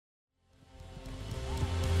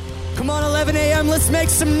Come on, 11 a.m., let's make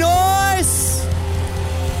some noise.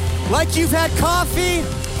 Like you've had coffee,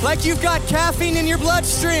 like you've got caffeine in your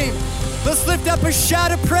bloodstream. Let's lift up a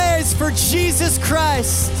shout of praise for Jesus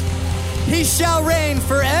Christ. He shall reign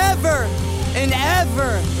forever and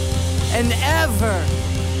ever and ever.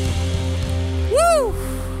 Woo!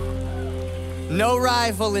 No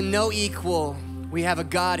rival and no equal. We have a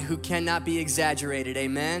God who cannot be exaggerated,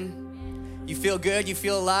 amen? You feel good, you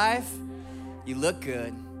feel alive, you look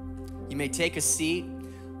good. You may take a seat.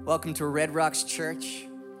 Welcome to Red Rocks Church.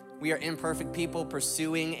 We are imperfect people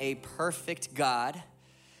pursuing a perfect God,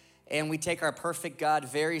 and we take our perfect God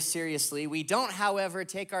very seriously. We don't, however,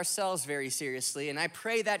 take ourselves very seriously, and I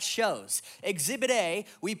pray that shows. Exhibit A,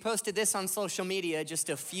 we posted this on social media just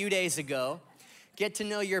a few days ago. Get to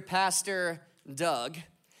know your pastor, Doug.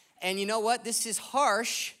 And you know what? This is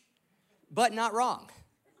harsh, but not wrong.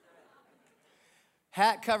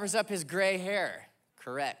 Hat covers up his gray hair.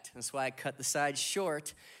 Correct. That's why I cut the sides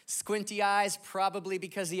short. Squinty eyes, probably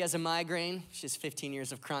because he has a migraine. It's just 15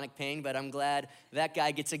 years of chronic pain, but I'm glad that guy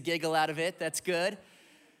gets a giggle out of it. That's good.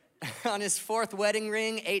 On his fourth wedding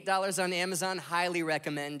ring, $8 on Amazon, highly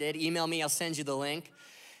recommended. Email me, I'll send you the link.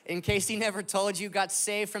 In case he never told you, got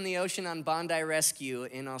saved from the ocean on Bondi Rescue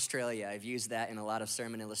in Australia. I've used that in a lot of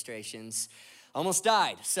sermon illustrations. Almost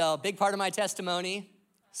died, so big part of my testimony.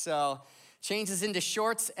 So changes into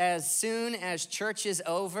shorts as soon as church is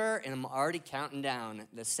over, and I'm already counting down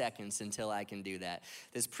the seconds until I can do that.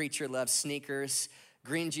 This preacher loves sneakers,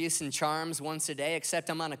 green juice and charms once a day, except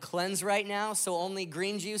I'm on a cleanse right now, so only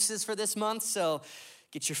green juices for this month, so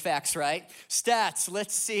get your facts right. Stats,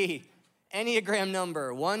 let's see. Enneagram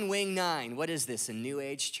number, 1 wing 9. What is this, a new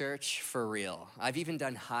age church? For real. I've even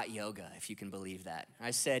done hot yoga, if you can believe that.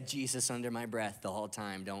 I said Jesus under my breath the whole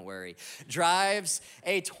time, don't worry. Drives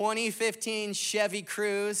a 2015 Chevy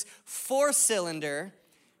Cruze, 4-cylinder,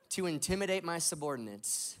 to intimidate my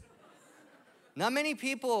subordinates. Not many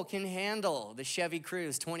people can handle the Chevy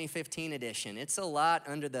Cruze 2015 edition. It's a lot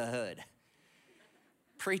under the hood.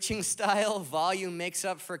 Preaching style, volume makes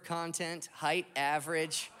up for content, height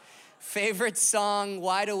average. Favorite song,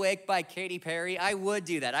 Wide Awake by Katy Perry. I would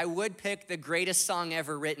do that. I would pick the greatest song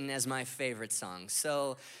ever written as my favorite song.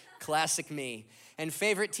 So, classic me. And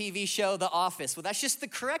favorite TV show, The Office. Well, that's just the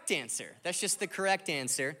correct answer. That's just the correct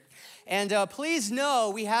answer. And please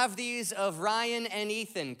know we have these of Ryan and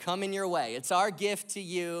Ethan coming your way. It's our gift to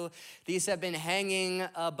you. These have been hanging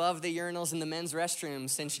above the urinals in the men's restroom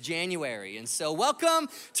since January. And so welcome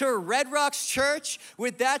to Red Rocks Church.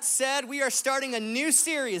 With that said, we are starting a new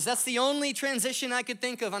series. That's the only transition I could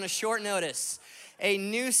think of on a short notice. A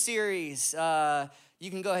new series. You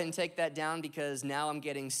can go ahead and take that down because now I'm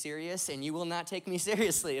getting serious and you will not take me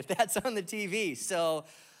seriously if that's on the TV. So,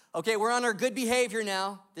 okay, we're on our good behavior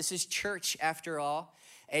now. This is church after all.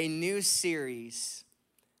 A new series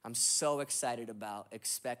I'm so excited about,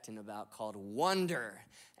 expectant about, called Wonder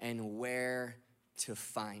and Where to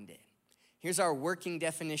Find It. Here's our working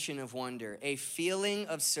definition of wonder: a feeling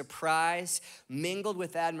of surprise mingled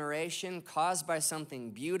with admiration caused by something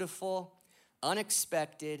beautiful,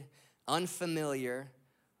 unexpected, unfamiliar,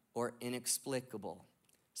 or inexplicable.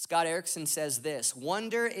 Scott Erickson says this: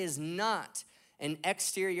 wonder is not an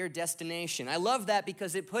exterior destination. I love that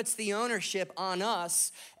because it puts the ownership on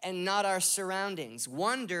us and not our surroundings.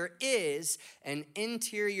 Wonder is an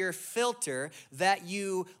interior filter that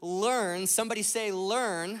you learn, somebody say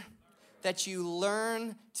learn, that you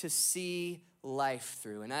learn to see life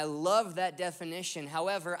through. And I love that definition.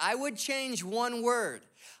 However, I would change one word.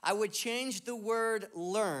 I would change the word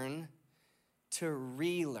learn to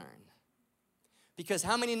relearn. Because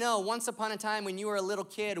how many know once upon a time when you were a little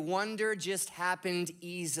kid, wonder just happened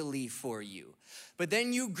easily for you. But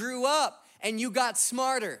then you grew up and you got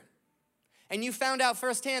smarter and you found out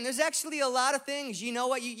firsthand there's actually a lot of things, you know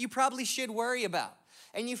what, you probably should worry about.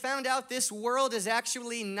 And you found out this world is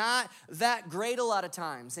actually not that great a lot of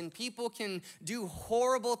times. And people can do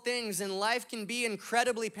horrible things and life can be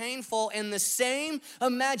incredibly painful. And the same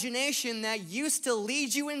imagination that used to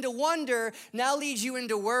lead you into wonder now leads you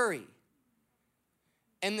into worry.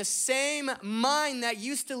 And the same mind that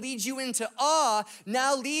used to lead you into awe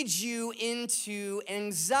now leads you into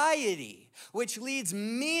anxiety, which leads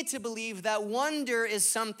me to believe that wonder is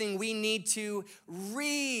something we need to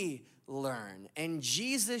relearn. And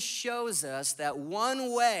Jesus shows us that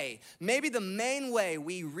one way, maybe the main way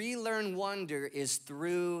we relearn wonder is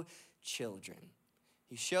through children.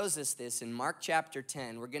 He shows us this in Mark chapter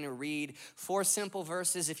 10. We're going to read 4 simple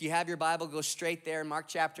verses. If you have your Bible, go straight there. Mark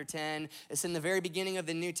chapter 10. It's in the very beginning of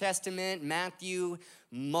the New Testament. Matthew,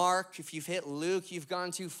 Mark. If you've hit Luke, you've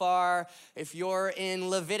gone too far. If you're in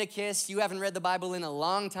Leviticus, you haven't read the Bible in a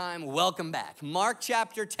long time, welcome back. Mark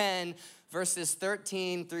chapter 10, verses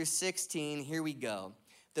 13 through 16. Here we go.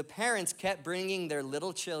 The parents kept bringing their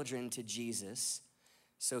little children to Jesus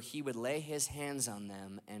so he would lay his hands on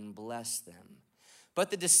them and bless them. But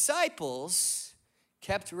the disciples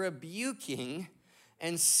kept rebuking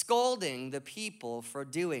and scolding the people for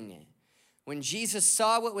doing it. When Jesus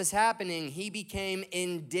saw what was happening, he became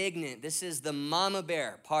indignant. This is the mama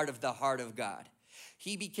bear part of the heart of God.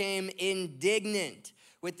 He became indignant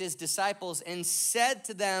with his disciples and said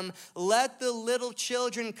to them, "Let the little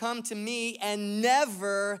children come to me and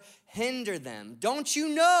never hinder them. Don't you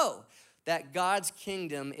know that God's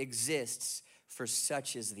kingdom exists for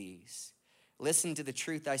such as these? Listen to the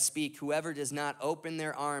truth I speak. Whoever does not open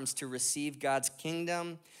their arms to receive God's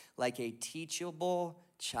kingdom like a teachable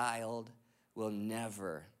child will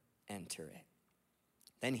never enter it."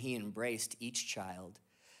 Then he embraced each child,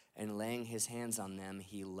 and laying his hands on them,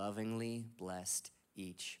 he lovingly blessed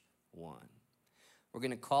each one. We're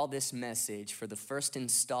going to call this message, for the first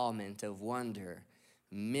installment of Wonder,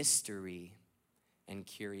 Mystery and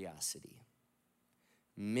Curiosity.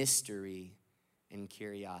 Mystery and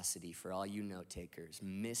curiosity. For all you note takers,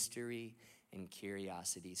 mystery and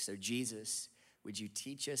curiosity. So Jesus, would you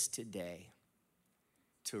teach us today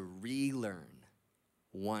to relearn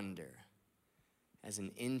wonder as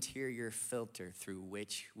an interior filter through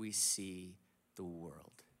which we see the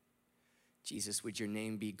world? Jesus, would your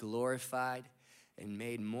name be glorified and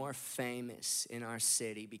made more famous in our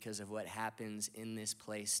city because of what happens in this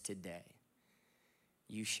place today.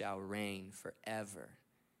 You shall reign forever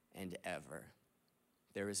and ever.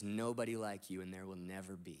 There is nobody like you, and there will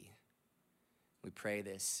never be. We pray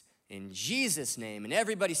this in Jesus' name. And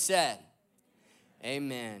everybody said,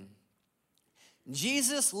 amen.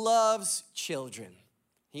 Jesus loves children.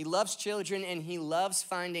 He loves children, and he loves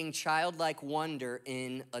finding childlike wonder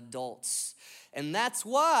in adults. And that's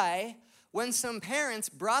why when some parents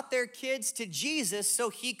brought their kids to Jesus so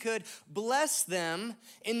he could bless them,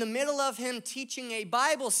 in the middle of him teaching a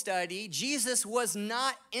Bible study, Jesus was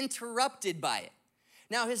not interrupted by it.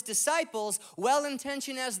 Now, his disciples,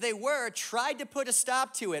 well-intentioned as they were, tried to put a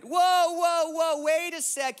stop to it. Whoa, wait a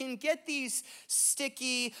second. Get these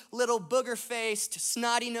sticky, little booger-faced,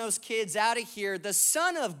 snotty-nosed kids out of here. The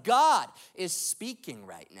Son of God is speaking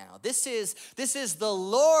right now. This is the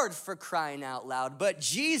Lord, for crying out loud. But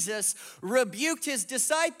Jesus rebuked his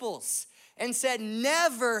disciples and said,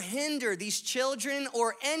 never hinder these children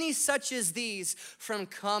or any such as these from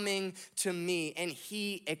coming to me. And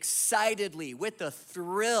he excitedly, with a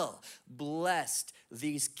thrill, blessed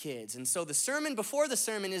these kids. And so the sermon before the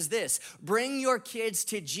sermon is this: bring your kids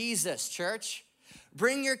to Jesus, church.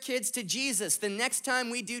 Bring your kids to Jesus. The next time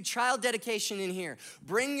we do child dedication in here,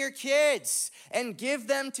 bring your kids and give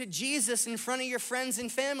them to Jesus in front of your friends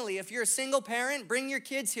and family. If you're a single parent, bring your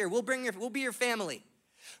kids here. We'll be your family.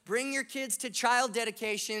 Bring your kids to child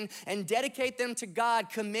dedication and dedicate them to God,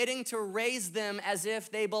 committing to raise them as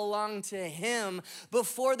if they belong to him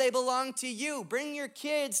before they belong to you. Bring your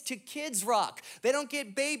kids to Kids Rock. They don't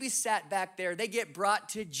get babysat back there. They get brought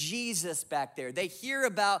to Jesus back there. They hear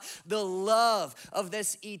about the love of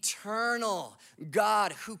this eternal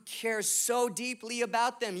God who cares so deeply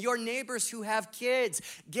about them. Your neighbors who have kids,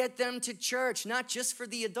 get them to church, not just for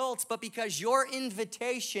the adults, but because your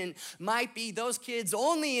invitation might be those kids'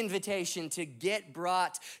 only invitation to get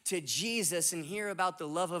brought to Jesus and hear about the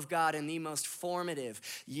love of God in the most formative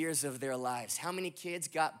years of their lives. How many kids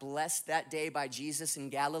got blessed that day by Jesus in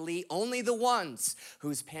Galilee? Only the ones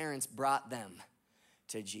whose parents brought them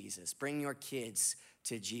to Jesus. Bring your kids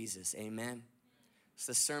to Jesus, amen? It's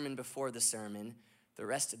the sermon before the sermon. The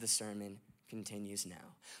rest of the sermon continues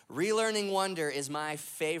now. Relearning wonder is my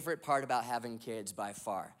favorite part about having kids by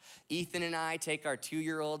far. Ethan and I take our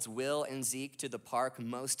 2-year-olds, Will and Zeke, to the park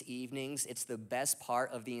most evenings. It's the best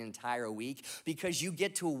part of the entire week because you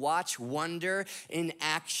get to watch wonder in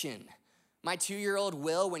action. My 2-year-old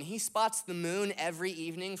Will, when he spots the moon every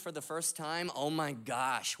evening for the first time, oh my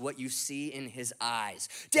gosh, what you see in his eyes.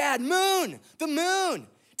 Dad, moon, the moon.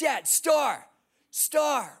 Dad, star.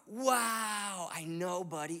 Star, wow, I know,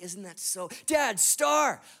 buddy, isn't that so? Dad,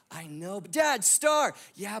 star, I know, Dad, star,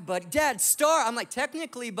 yeah, bud, Dad, star. I'm like,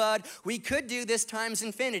 technically, bud, we could do this times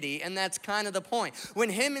infinity, and that's kind of the point. When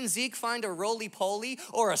him and Zeke find a roly-poly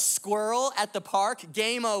or a squirrel at the park,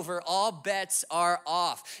 game over, all bets are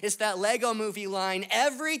off. It's that Lego movie line,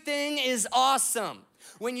 everything is awesome.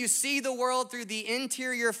 When you see the world through the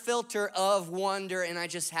interior filter of wonder, and I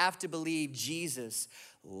just have to believe Jesus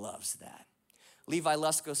loves that. Levi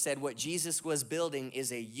Lusko said, what Jesus was building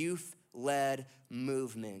is a youth-led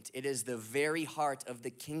movement. It is the very heart of the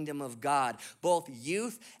kingdom of God, both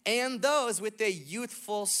youth and those with a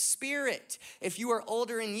youthful spirit. If you are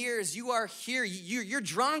older in years, you are here. You're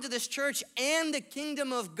drawn to this church and the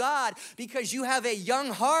kingdom of God because you have a young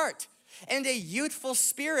heart and a youthful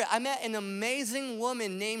spirit. I met an amazing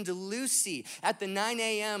woman named Lucy at the 9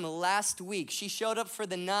 a.m. last week. She showed up for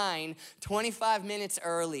the 9, 25 minutes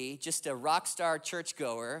early, just a rock star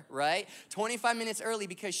churchgoer, right? 25 minutes early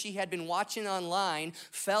because she had been watching online,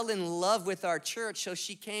 fell in love with our church, so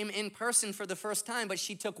she came in person for the first time, but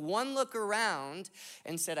she took one look around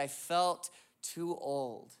and said, I felt too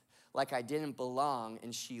old, like I didn't belong,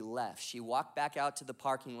 and she left. She walked back out to the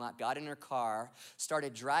parking lot, got in her car,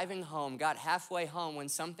 started driving home, got halfway home when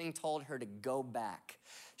something told her to go back.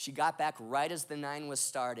 She got back right as the 9 was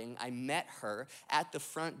starting. I met her at the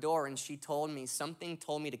front door, and she told me, something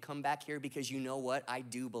told me to come back here because you know what? I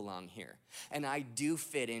do belong here, and I do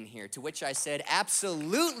fit in here. To which I said,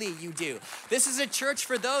 absolutely you do. This is a church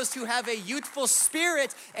for those who have a youthful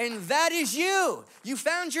spirit, and that is you. You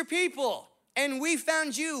found your people. And we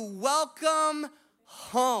found you. Welcome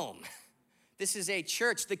home. This is a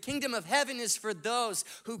church. The kingdom of heaven is for those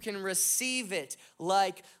who can receive it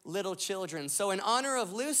like little children. So in honor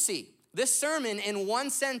of Lucy, this sermon in one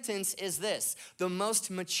sentence is this: the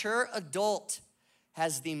most mature adult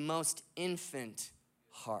has the most infant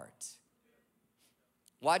heart.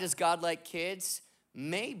 Why does God like kids?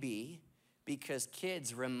 Maybe because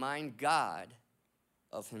kids remind God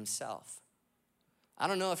of himself. I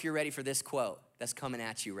don't know if you're ready for this quote that's coming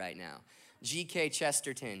at you right now. G.K.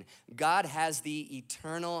 Chesterton, God has the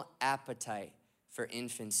eternal appetite for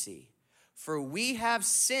infancy. For we have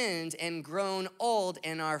sinned and grown old,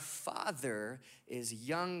 and our Father is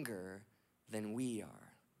younger than we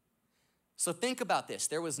are. So think about this.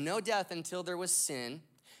 There was no death until there was sin.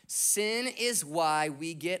 Sin is why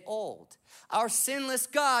we get old. Our sinless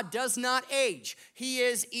God does not age. He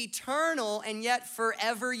is eternal and yet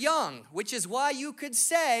forever young, which is why you could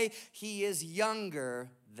say he is younger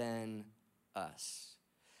than us.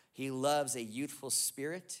 He loves a youthful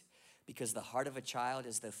spirit because the heart of a child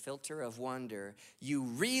is the filter of wonder. You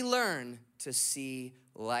relearn to see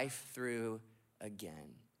life through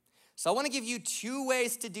again. So I want to give you 2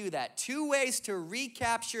 ways to do that, 2 ways to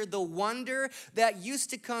recapture the wonder that used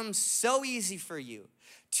to come so easy for you,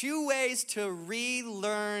 2 ways to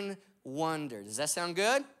relearn wonder. Does that sound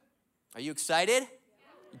good? Are you excited?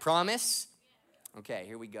 You promise? Okay,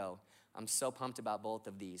 here we go. I'm so pumped about both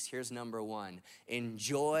of these. Here's number 1.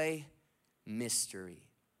 Enjoy mystery.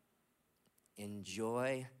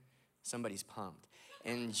 Enjoy, somebody's pumped.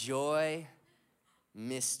 Enjoy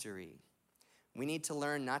mystery. We need to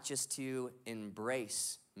learn not just to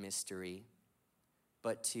embrace mystery,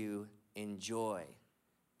 but to enjoy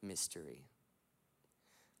mystery.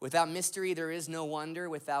 Without mystery, there is no wonder.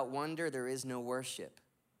 Without wonder, there is no worship.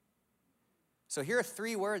 So here are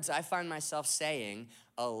 3 words I find myself saying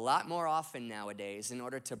a lot more often nowadays in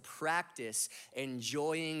order to practice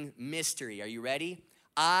enjoying mystery. Are you ready?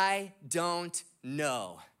 I don't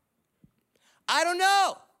know. I don't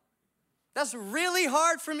know. That's really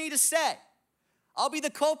hard for me to say. I'll be the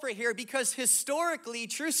culprit here because historically,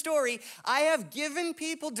 true story, I have given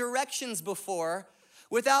people directions before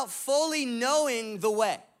without fully knowing the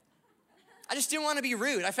way. I just didn't want to be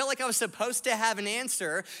rude. I felt like I was supposed to have an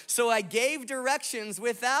answer, so I gave directions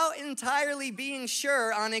without entirely being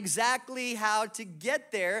sure on exactly how to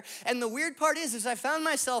get there. And the weird part is I found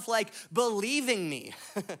myself like believing me.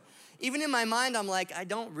 Even in my mind, I'm like, I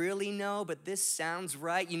don't really know, but this sounds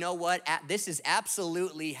right. You know what? This is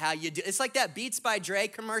absolutely how you do. It's like that Beats by Dre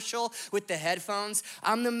commercial with the headphones.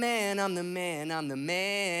 I'm the man, I'm the man, I'm the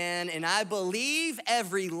man, and I believe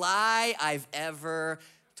every lie I've ever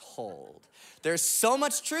told. There's so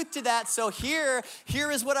much truth to that. So here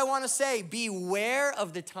is what I want to say. Beware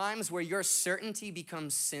of the times where your certainty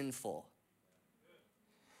becomes sinful.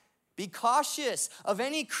 Be cautious of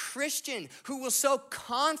any Christian who will so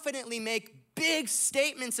confidently make big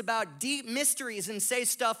statements about deep mysteries and say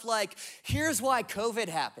stuff like, here's why COVID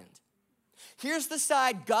happened. Here's the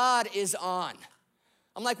side God is on.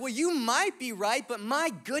 I'm like, well, you might be right, but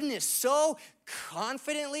my goodness, so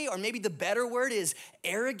confidently, or maybe the better word is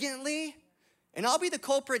arrogantly. And I'll be the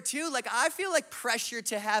culprit too. Like, I feel like pressure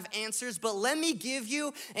to have answers, but let me give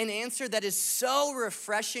you an answer that is so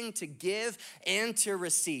refreshing to give and to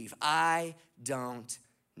receive. I don't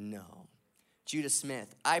know. Judah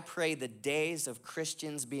Smith, I pray the days of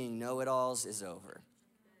Christians being know-it-alls is over.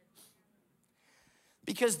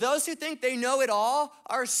 Because those who think they know it all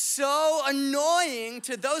are so annoying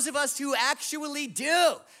to those of us who actually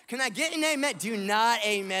do. Can I get an amen? Do not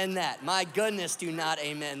amen that. My goodness, do not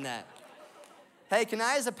amen that. Hey, can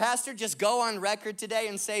I as a pastor just go on record today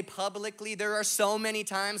and say publicly, there are so many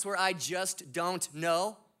times where I just don't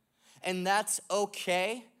know, and that's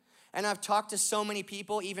okay. And I've talked to so many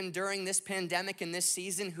people, even during this pandemic and this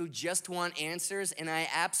season, who just want answers, and I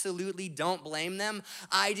absolutely don't blame them.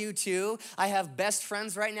 I do too. I have best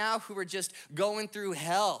friends right now who are just going through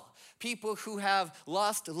hell. People who have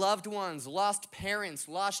lost loved ones, lost parents,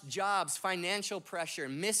 lost jobs, financial pressure,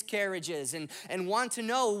 miscarriages, and want to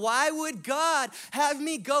know, why would God have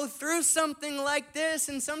me go through something like this?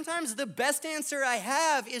 And sometimes the best answer I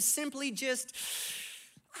have is simply just,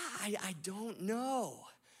 I don't know.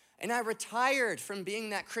 And I retired from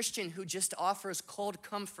being that Christian who just offers cold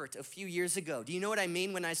comfort a few years ago. Do you know what I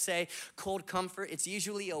mean when I say cold comfort? It's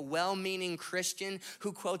usually a well-meaning Christian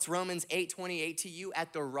who quotes Romans 8:28 to you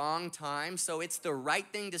at the wrong time. So it's the right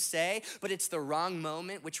thing to say, but it's the wrong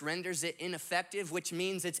moment, which renders it ineffective, which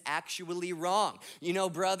means it's actually wrong. You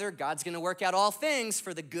know, brother, God's gonna work out all things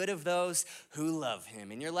for the good of those who love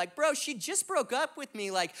him. And you're like, bro, she just broke up with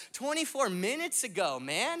me like 24 minutes ago,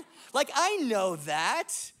 man. Like, I know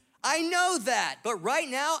that. But right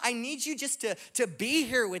now, I need you just to be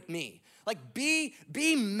here with me. Like, be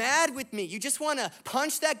mad with me. You just want to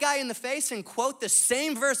punch that guy in the face and quote the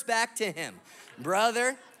same verse back to him.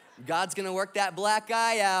 Brother, God's going to work that black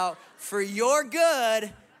guy out for your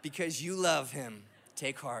good because you love him.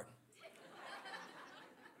 Take heart.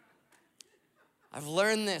 I've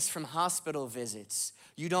learned this from hospital visits.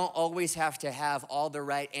 You don't always have to have all the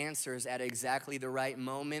right answers at exactly the right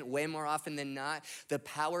moment. Way more often than not, the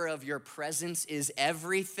power of your presence is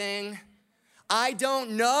everything. I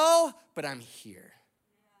don't know, but I'm here.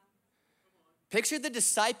 Picture the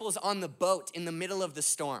disciples on the boat in the middle of the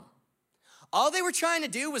storm. All they were trying to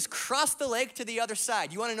do was cross the lake to the other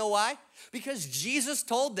side. You want to know why? Because Jesus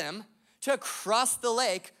told them to cross the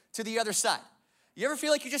lake to the other side. You ever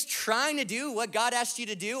feel like you're just trying to do what God asked you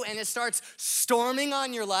to do and it starts storming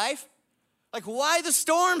on your life? Like, why the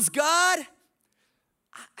storms, God?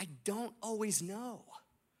 I don't always know.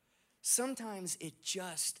 Sometimes it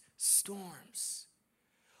just storms.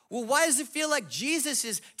 Well, why does it feel like Jesus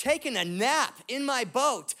is taking a nap in my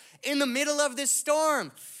boat in the middle of this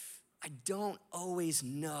storm? I don't always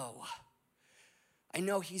know. I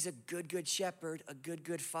know he's a good shepherd, a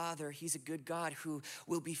good father. He's a good God who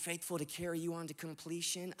will be faithful to carry you on to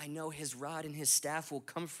completion. I know his rod and his staff will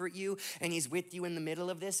comfort you, and he's with you in the middle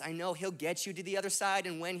of this. I know he'll get you to the other side,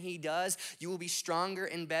 and when he does, you will be stronger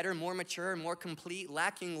and better, more mature, more complete,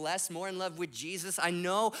 lacking less, more in love with Jesus. I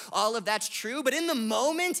know all of that's true, but in the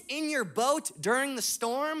moment, in your boat, during the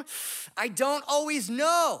storm, I don't always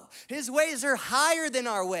know. His ways are higher than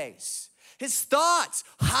our ways. His thoughts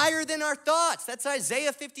higher than our thoughts. That's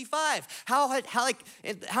Isaiah 55. How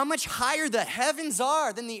much higher the heavens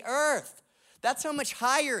are than the earth. That's how much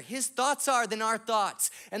higher his thoughts are than our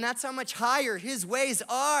thoughts. And that's how much higher his ways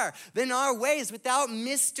are than our ways, without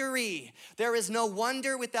mystery. There is no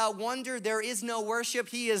wonder without wonder. There is no worship.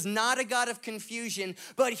 He is not a God of confusion,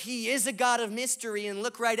 but he is a God of mystery. And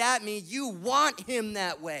look right at me. You want him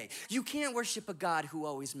that way. You can't worship a God who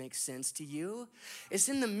always makes sense to you. It's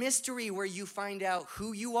in the mystery where you find out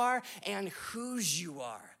who you are and whose you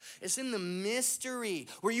are. It's in the mystery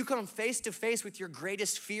where you come face to face with your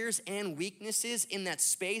greatest fears and weaknesses, in that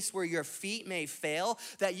space where your feet may fail,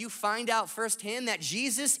 that you find out firsthand that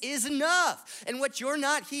Jesus is enough. And what you're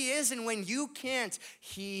not, he is. And when you can't,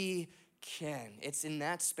 he can. It's in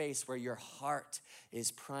that space where your heart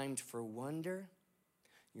is primed for wonder,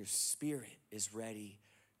 your spirit is ready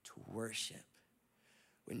to worship.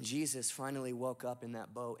 When Jesus finally woke up in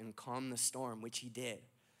that boat and calmed the storm, which he did,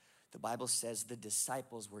 the Bible says the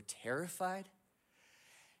disciples were terrified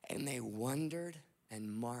and they wondered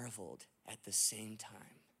and marveled at the same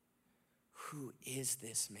time. Who is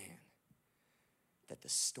this man that the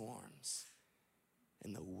storms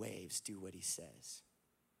and the waves do what he says?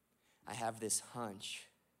 I have this hunch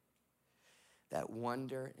that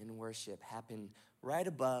wonder and worship happen right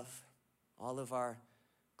above all of our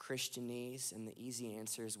Christianese and the easy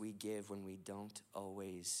answers we give when we don't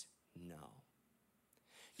always know.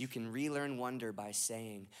 You can relearn wonder by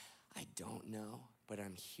saying, I don't know, but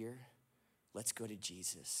I'm here. Let's go to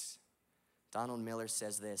Jesus. Donald Miller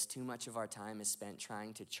says this: too much of our time is spent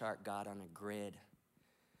trying to chart God on a grid,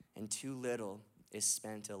 and too little is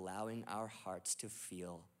spent allowing our hearts to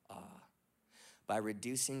feel awe. By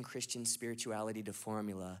reducing Christian spirituality to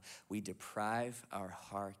formula, we deprive our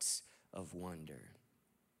hearts of wonder.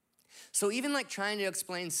 So even like trying to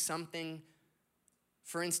explain something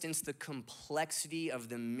For instance, the complexity of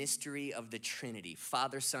the mystery of the Trinity,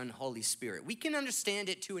 Father, Son, Holy Spirit. We can understand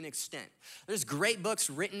it to an extent. There's great books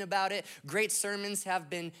written about it. Great sermons have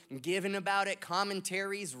been given about it,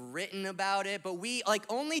 commentaries written about it, but we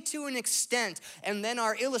only to an extent, and then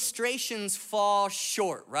our illustrations fall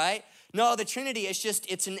short, right? No, the Trinity,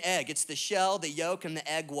 it's an egg. It's the shell, the yolk, and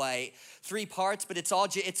the egg white. 3 parts, but it's all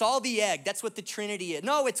the egg. That's what the Trinity is.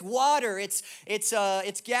 No, it's water. It's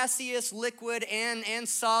gaseous, liquid, and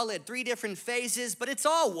solid. 3 different phases, but it's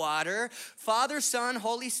all water. Father, Son,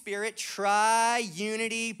 Holy Spirit,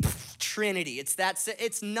 tri-unity, Trinity.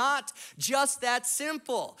 It's not just that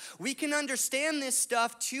simple. We can understand this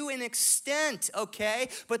stuff to an extent, okay?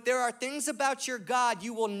 But there are things about your God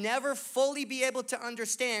you will never fully be able to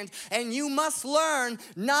understand, and you must learn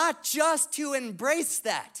not just to embrace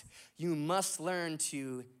that. You must learn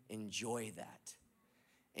to enjoy that.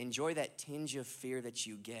 Enjoy that tinge of fear that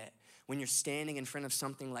you get when you're standing in front of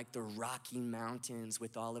something like the Rocky Mountains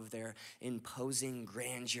with all of their imposing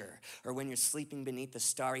grandeur, or when you're sleeping beneath the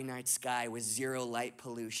starry night sky with 0 light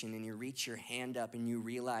pollution and you reach your hand up and you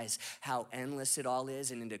realize how endless it all is,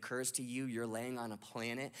 and it occurs to you you're laying on a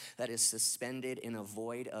planet that is suspended in a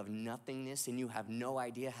void of nothingness and you have no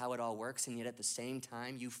idea how it all works, and yet at the same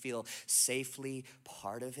time you feel safely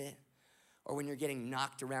part of it. Or when you're getting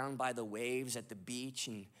knocked around by the waves at the beach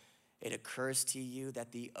and it occurs to you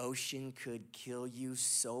that the ocean could kill you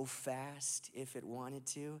so fast if it wanted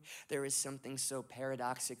to. There is something so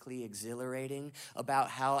paradoxically exhilarating about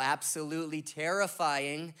how absolutely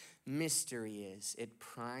terrifying mystery is. It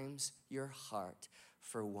primes your heart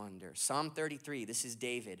for wonder. Psalm 33, this is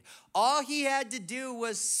David. All he had to do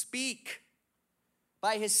was speak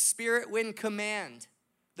by his spirit when command.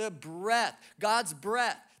 The breath, God's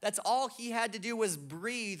breath. That's all he had to do was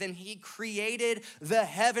breathe, and he created the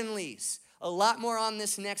heavenlies. A lot more on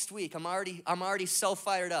this next week. I'm already so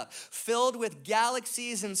fired up. Filled with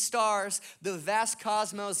galaxies and stars, the vast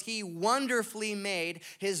cosmos he wonderfully made.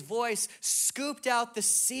 His voice scooped out the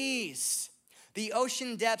seas. The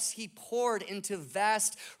ocean depths he poured into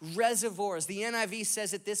vast reservoirs. The NIV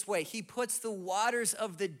says it this way: he puts the waters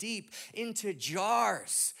of the deep into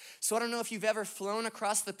jars. So I don't know if you've ever flown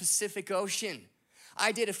across the Pacific Ocean.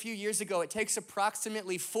 I did a few years ago. It takes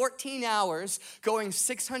approximately 14 hours going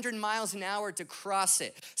 600 miles an hour to cross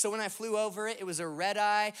it. So when I flew over it, it was a red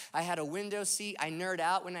eye. I had a window seat. I nerd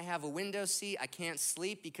out when I have a window seat. I can't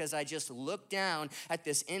sleep because I just look down at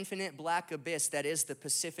this infinite black abyss that is the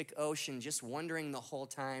Pacific Ocean, just wondering the whole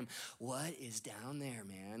time, what is down there,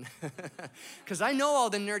 man? Because I know all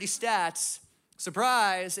the nerdy stats.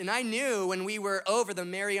 Surprise, and I knew when we were over the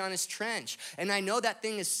Marianas Trench, and I know that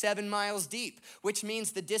thing is 7 miles deep, which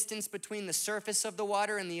means the distance between the surface of the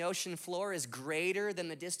water and the ocean floor is greater than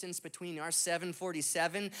the distance between our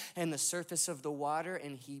 747 and the surface of the water,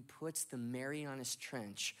 and he puts the Marianas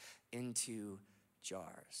Trench into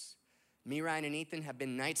jars. Me, Ryan, and Ethan have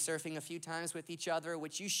been night surfing a few times with each other,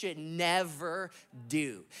 which you should never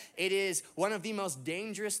do. It is one of the most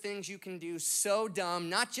dangerous things you can do, so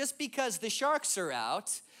dumb, not just because the sharks are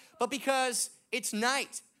out, but because it's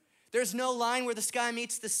night. There's no line where the sky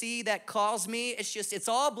meets the sea that calls me. It's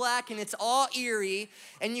all black and it's all eerie,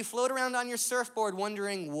 and you float around on your surfboard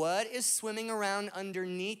wondering what is swimming around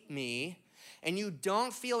underneath me. And you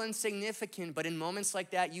don't feel insignificant, but in moments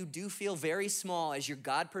like that, you do feel very small as your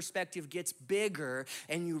God perspective gets bigger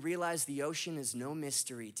and you realize the ocean is no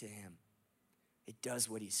mystery to him. It does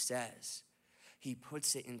what he says. He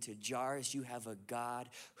puts it into jars. You have a God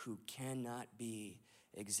who cannot be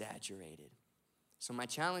exaggerated. So my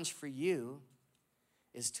challenge for you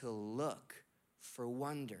is to look for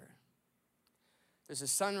wonder. There's a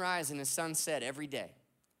sunrise and a sunset every day.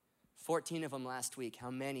 14 of them last week.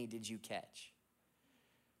 How many did you catch?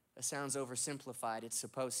 That sounds oversimplified. It's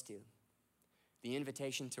supposed to. The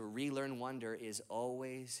invitation to relearn wonder is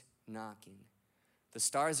always knocking. The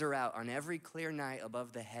stars are out on every clear night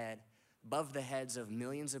above the heads of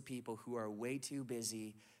millions of people who are way too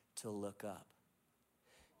busy to look up.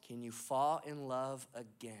 Can you fall in love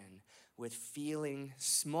again with feeling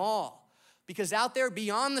small? Because out there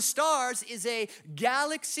beyond the stars is a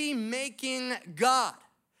galaxy-making God.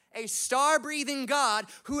 A star-breathing God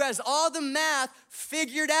who has all the math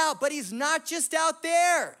figured out, but he's not just out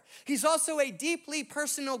there. He's also a deeply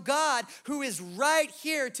personal God who is right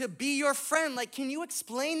here to be your friend. Can you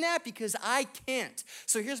explain that? Because I can't.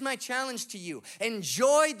 So here's my challenge to you.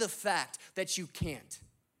 Enjoy the fact that you can't.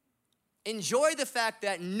 Enjoy the fact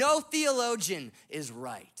that no theologian is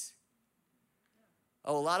right.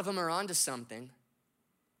 Oh, a lot of them are onto something,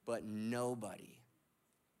 but nobody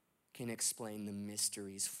can explain the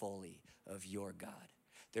mysteries fully of your God.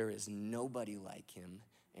 There is nobody like him,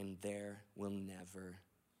 and there will never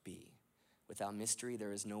be. Without mystery,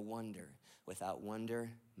 there is no wonder. Without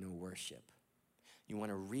wonder, no worship. You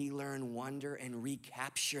want to relearn wonder and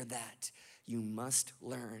recapture that. You must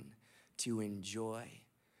learn to enjoy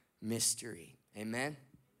mystery. Amen?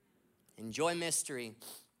 Enjoy mystery.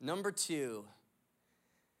 Number 2,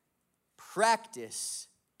 practice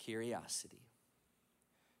curiosity.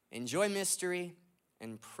 Enjoy mystery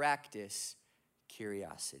and practice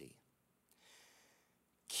curiosity.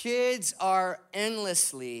 Kids are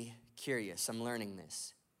endlessly curious. I'm learning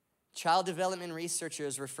this. Child development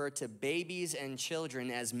researchers refer to babies and children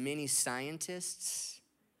as mini scientists.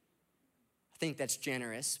 I think that's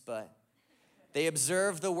generous, but they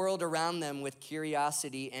observe the world around them with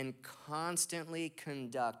curiosity and constantly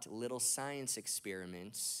conduct little science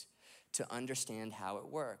experiments to understand how it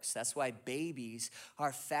works. That's why babies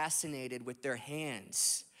are fascinated with their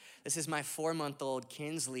hands. This is my 4-month-old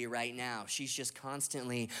Kinsley right now. She's just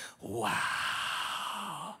constantly,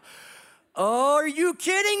 wow. Oh, are you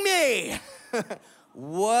kidding me?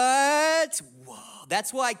 What? Whoa.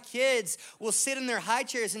 That's why kids will sit in their high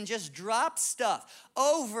chairs and just drop stuff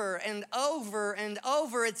over and over and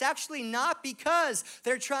over. It's actually not because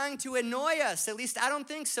they're trying to annoy us. At least I don't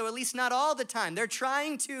think so. At least not all the time. They're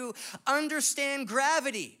trying to understand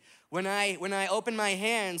gravity. When I open my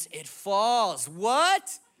hands, it falls.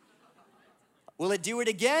 What? Will it do it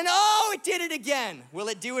again? Oh, it did it again. Will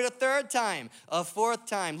it do it a 3rd time, a 4th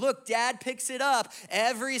time? Look, Dad picks it up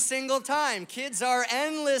every single time. Kids are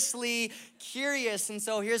endlessly curious, and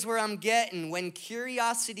so here's where I'm getting. When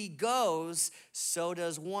curiosity goes, so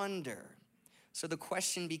does wonder. So the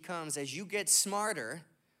question becomes, as you get smarter,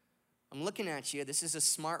 I'm looking at you, this is a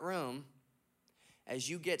smart room. As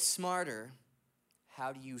you get smarter,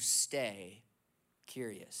 how do you stay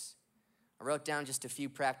curious? I wrote down just a few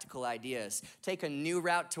practical ideas. Take a new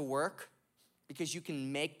route to work because you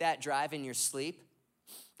can make that drive in your sleep.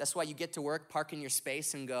 That's why you get to work, park in your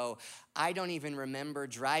space and go, I don't even remember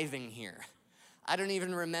driving here. I don't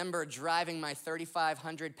even remember driving my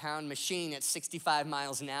 3,500-pound machine at 65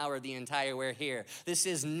 miles an hour the entire way here. This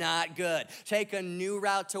is not good. Take a new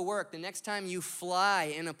route to work. The next time you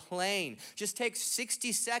fly in a plane, just take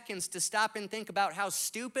 60 seconds to stop and think about how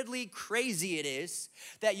stupidly crazy it is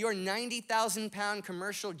that your 90,000-pound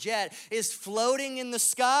commercial jet is floating in the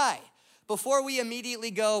sky before we immediately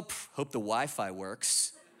go, hope the Wi-Fi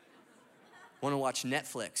works. Want to watch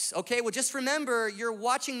Netflix. Okay, well, just remember you're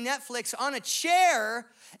watching Netflix on a chair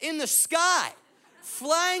in the sky,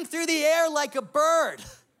 flying through the air like a bird.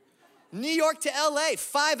 New York to LA,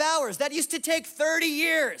 5 hours. That used to take 30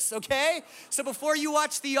 years, okay? So before you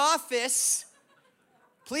watch The Office,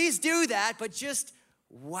 please do that, but just,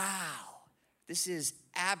 wow. This is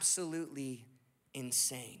absolutely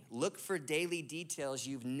insane. Look for daily details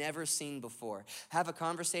you've never seen before. Have a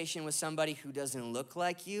conversation with somebody who doesn't look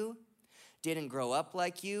like you, didn't grow up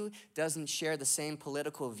like you, doesn't share the same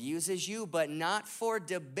political views as you, but not for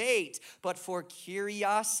debate, but for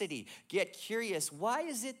curiosity. Get curious. Why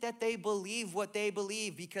is it that they believe what they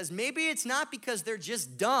believe? Because maybe it's not because they're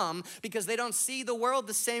just dumb, because they don't see the world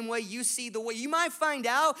the same way you see the world. You might find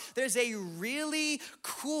out there's a really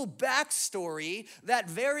cool backstory that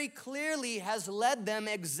very clearly has led them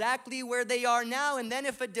exactly where they are now. And then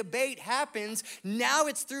if a debate happens, now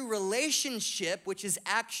it's through relationship, which is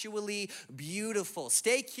actually beautiful.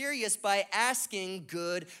 Stay curious by asking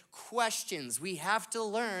good questions. We have to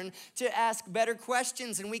learn to ask better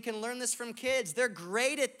questions, and we can learn this from kids. They're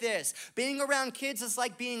great at this. Being around kids is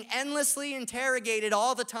like being endlessly interrogated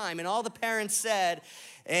all the time, and all the parents said,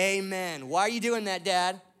 amen. Why are you doing that,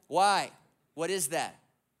 Dad? Why? What is that?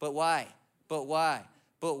 But why? But why?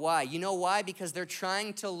 But why? You know why? Because they're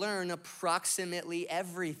trying to learn approximately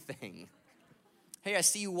everything. Hey, I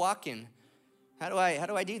see you walking. How do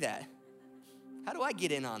I do that? How do I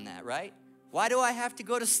get in on that, right? Why do I have to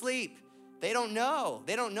go to sleep? They don't know.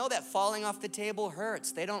 They don't know that falling off the table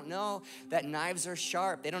hurts. They don't know that knives are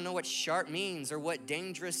sharp. They don't know what sharp means or what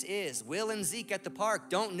dangerous is. Will and Zeke at the park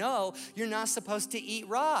don't know you're not supposed to eat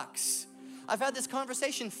rocks. I've had this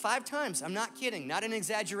conversation 5 times. I'm not kidding, not an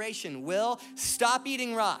exaggeration. Will, stop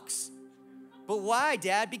eating rocks. But why,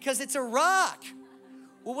 Dad? Because it's a rock.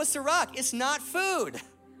 Well, what's a rock? It's not food.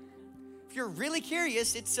 If you're really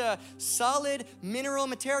curious, it's a solid mineral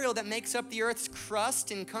material that makes up the Earth's crust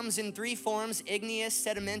and comes in 3 forms: igneous,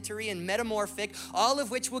 sedimentary, and metamorphic, all of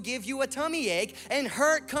which will give you a tummy ache and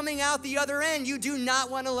hurt coming out the other end. You do not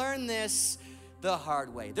want to learn this the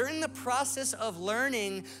hard way. They're in the process of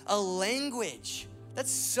learning a language.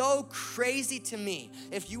 That's so crazy to me.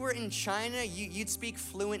 If you were in China, you'd speak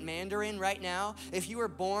fluent Mandarin right now. If you were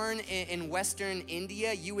born in Western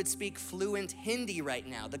India, you would speak fluent Hindi right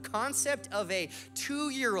now. The concept of a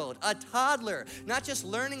 2-year-old, a toddler, not just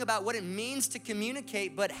learning about what it means to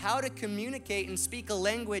communicate, but how to communicate and speak a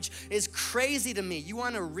language is crazy to me. You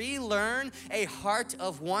want to relearn a heart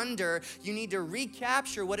of wonder. You need to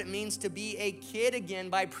recapture what it means to be a kid again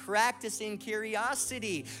by practicing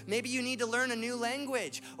curiosity. Maybe you need to learn a new language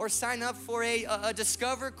or sign up for a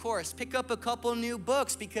Discover course. Pick up a couple new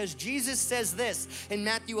books because Jesus says this in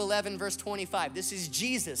Matthew 11, verse 25. This is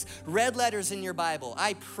Jesus, red letters in your Bible.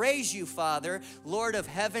 I praise you, Father, Lord of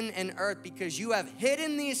heaven and earth, because you have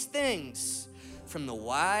hidden these things from the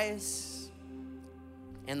wise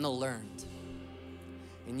and the learned,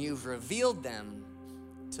 and you've revealed them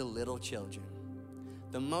to little children.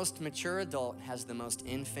 The most mature adult has the most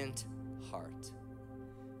infant heart.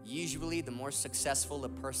 Usually, the more successful a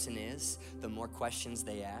person is, the more questions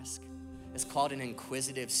they ask. It's called an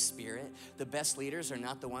inquisitive spirit. The best leaders are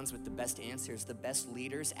not the ones with the best answers. The best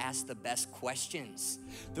leaders ask the best questions.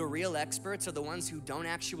 The real experts are the ones who don't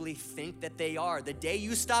actually think that they are. The day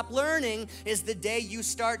you stop learning is the day you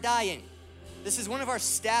start dying. This is one of our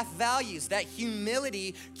staff values, that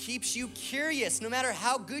humility keeps you curious. No matter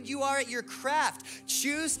how good you are at your craft,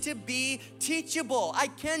 choose to be teachable. I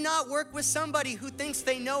cannot work with somebody who thinks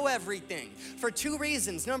they know everything for 2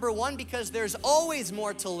 reasons. Number 1, because there's always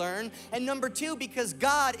more to learn. And number 2, because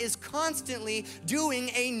God is constantly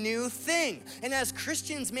doing a new thing. And as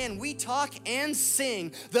Christians, man, we talk and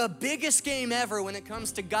sing the biggest game ever when it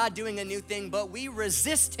comes to God doing a new thing, but we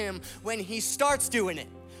resist him when he starts doing it.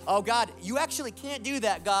 Oh, God, you actually can't do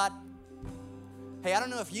that, God. Hey, I don't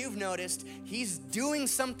know if you've noticed, he's doing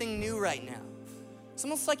something new right now. It's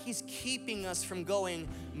almost like he's keeping us from going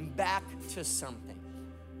back to something.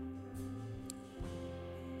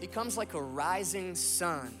 He comes like a rising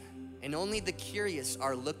sun, and only the curious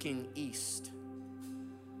are looking east.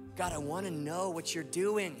 God, I want to know what you're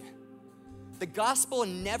doing. The gospel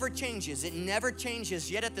never changes. It never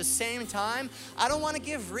changes. Yet at the same time, I don't want to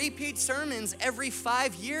give repeat sermons every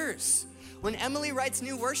 5 years. When Emily writes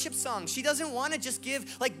new worship songs, she doesn't want to just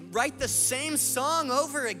write the same song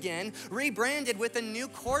over again, rebranded with a new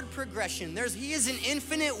chord progression. He is an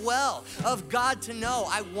infinite well of God to know.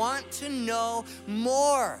 I want to know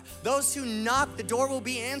more. Those who knock, the door will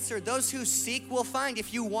be answered. Those who seek will find.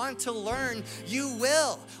 If you want to learn, you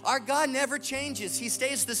will. Our God never changes. He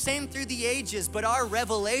stays the same through the ages, but our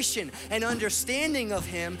revelation and understanding of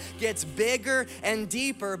him gets bigger and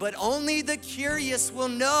deeper, but only the curious will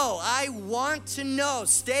know. I want to know.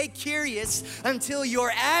 Stay curious until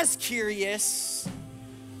you're as curious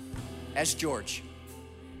as George.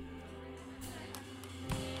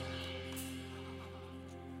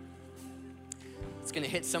 It's going to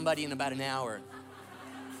hit somebody in about an hour.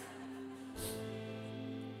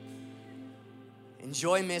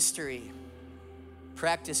 Enjoy mystery.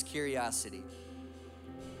 Practice curiosity.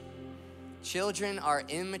 Children are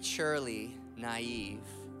immaturely naive,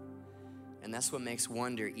 and that's what makes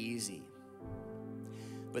wonder easy.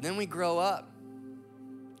 But then we grow up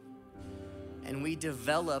and we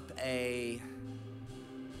develop a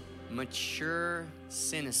mature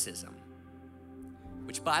cynicism,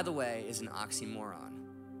 which, by the way, is an oxymoron.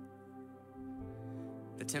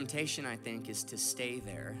 The temptation, I think, is to stay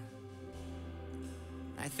there.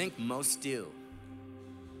 I think most do.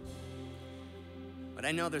 But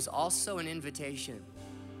I know there's also an invitation,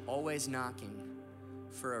 always knocking,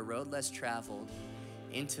 for a road less traveled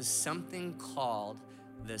into something called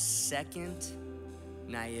the second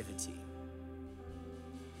naivety.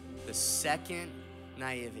 The second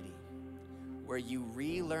naivety, where you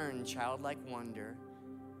relearn childlike wonder,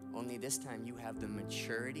 only this time you have the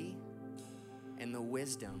maturity and the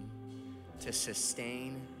wisdom to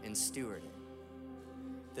sustain and steward it.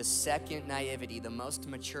 The second naivety, the most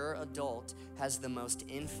mature adult has the most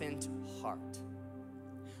infant heart.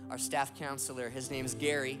 Our staff counselor, his name's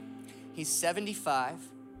Gary. He's 75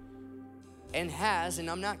 and has, and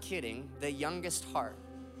I'm not kidding, the youngest heart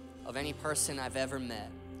of any person I've ever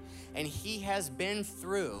met. And he has been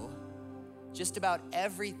through just about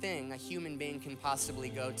everything a human being can possibly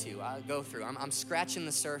go through. I'm scratching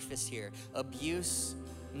the surface here. Abuse,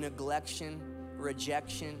 neglection,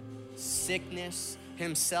 rejection, sickness,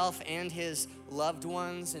 himself and his loved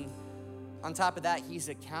ones. And on top of that, he's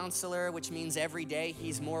a counselor, which means every day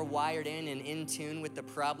he's more wired in and in tune with the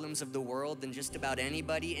problems of the world than just about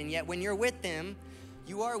anybody. And yet when you're with him,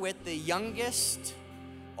 you are with the youngest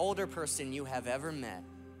older person you have ever met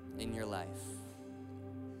in your life.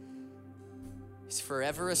 He's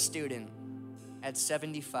forever a student at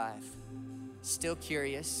 75. still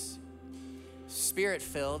curious,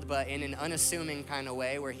 Spirit-filled, but in an unassuming kind of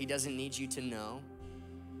way where he doesn't need you to know.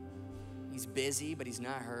 He's busy, but he's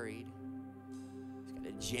not hurried. He's got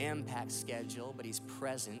a jam-packed schedule, but he's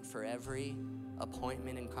present for every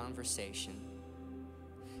appointment and conversation.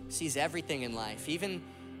 Sees everything in life, even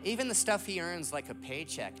the stuff he earns like a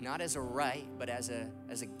paycheck, not as a right, but as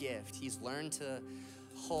a gift. He's learned to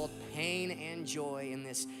hold pain and joy in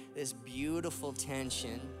this beautiful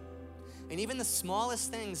tension. And even the smallest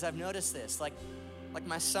things, I've noticed this, like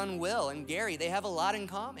my son Will and Gary, they have a lot in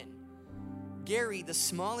common. Gary, the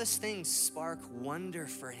smallest things spark wonder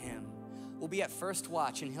for him. We'll be at First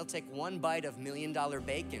Watch and he'll take one bite of $1 Million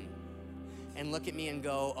Bacon and look at me and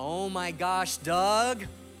go, "Oh my gosh, Doug,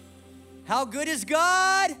 how good is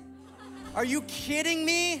God? Are you kidding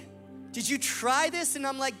me? Did you try this?" And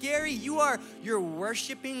I'm like, "Gary, you're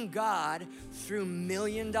worshiping God through $1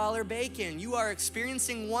 Million Bacon. You are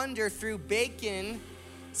experiencing wonder through bacon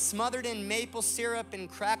smothered in maple syrup and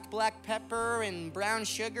cracked black pepper and brown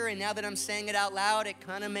sugar." And now that I'm saying it out loud, it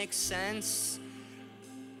kind of makes sense.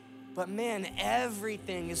 But man,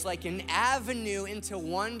 everything is like an avenue into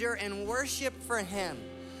wonder and worship for him.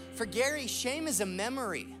 For Gary, shame is a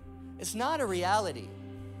memory. It's not a reality.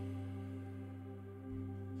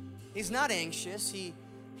 He's not anxious.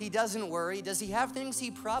 He doesn't worry. Does he have things he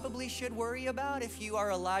probably should worry about if you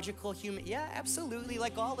are a logical human? Yeah, absolutely,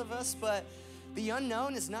 like all of us, but the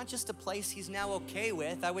unknown is not just a place he's now okay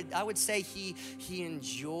with. I would say he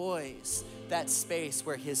enjoys that space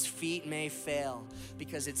where his feet may fail,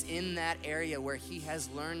 because it's in that area where he has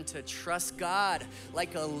learned to trust God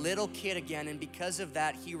like a little kid again. And because of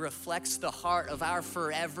that, he reflects the heart of our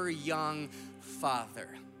forever young Father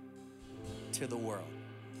to the world.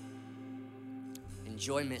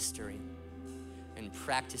 Enjoy mystery and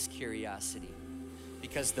practice curiosity,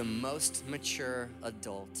 because the most mature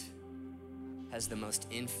adult has the most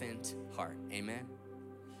infant heart. Amen?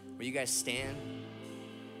 Will you guys stand?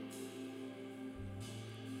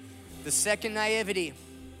 The second naivety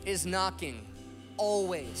is knocking,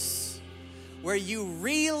 always, where you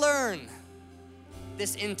relearn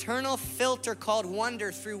this internal filter called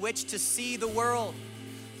wonder through which to see the world.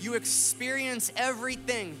 You experience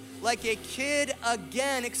everything like a kid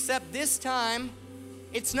again, except this time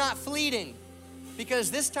it's not fleeting, because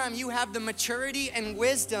this time you have the maturity and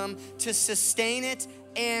wisdom to sustain it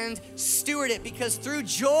and steward it. Because through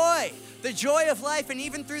joy, the joy of life, and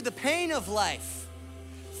even through the pain of life,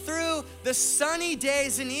 through the sunny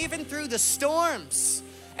days and even through the storms,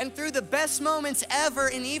 and through the best moments ever,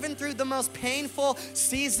 and even through the most painful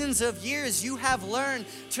seasons of years, you have learned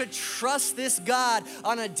to trust this God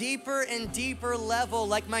on a deeper and deeper level.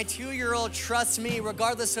 Like my 2-year-old trusts me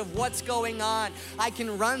regardless of what's going on. I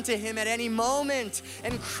can run to him at any moment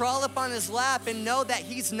and crawl up on his lap and know that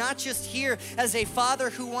he's not just here as a father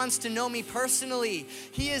who wants to know me personally.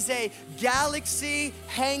 He is a galaxy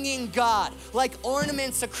hanging God, like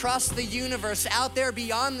ornaments across the universe out there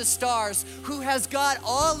beyond the stars, who has got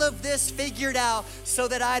all of this figured out so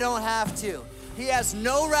that I don't have to. He has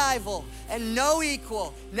no rival and no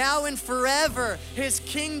equal. Now and forever, his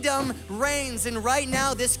kingdom reigns. And right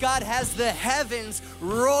now, this God has the heavens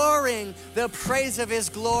roaring the praise of his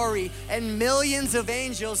glory, and millions of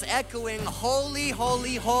angels echoing, "Holy,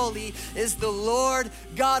 holy, holy is the Lord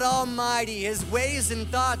God Almighty. His ways and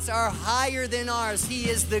thoughts are higher than ours." He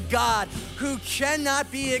is the God who cannot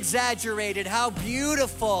be exaggerated. How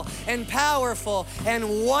beautiful and powerful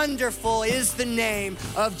and wonderful is the name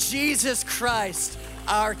of Jesus Christ,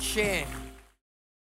 our King.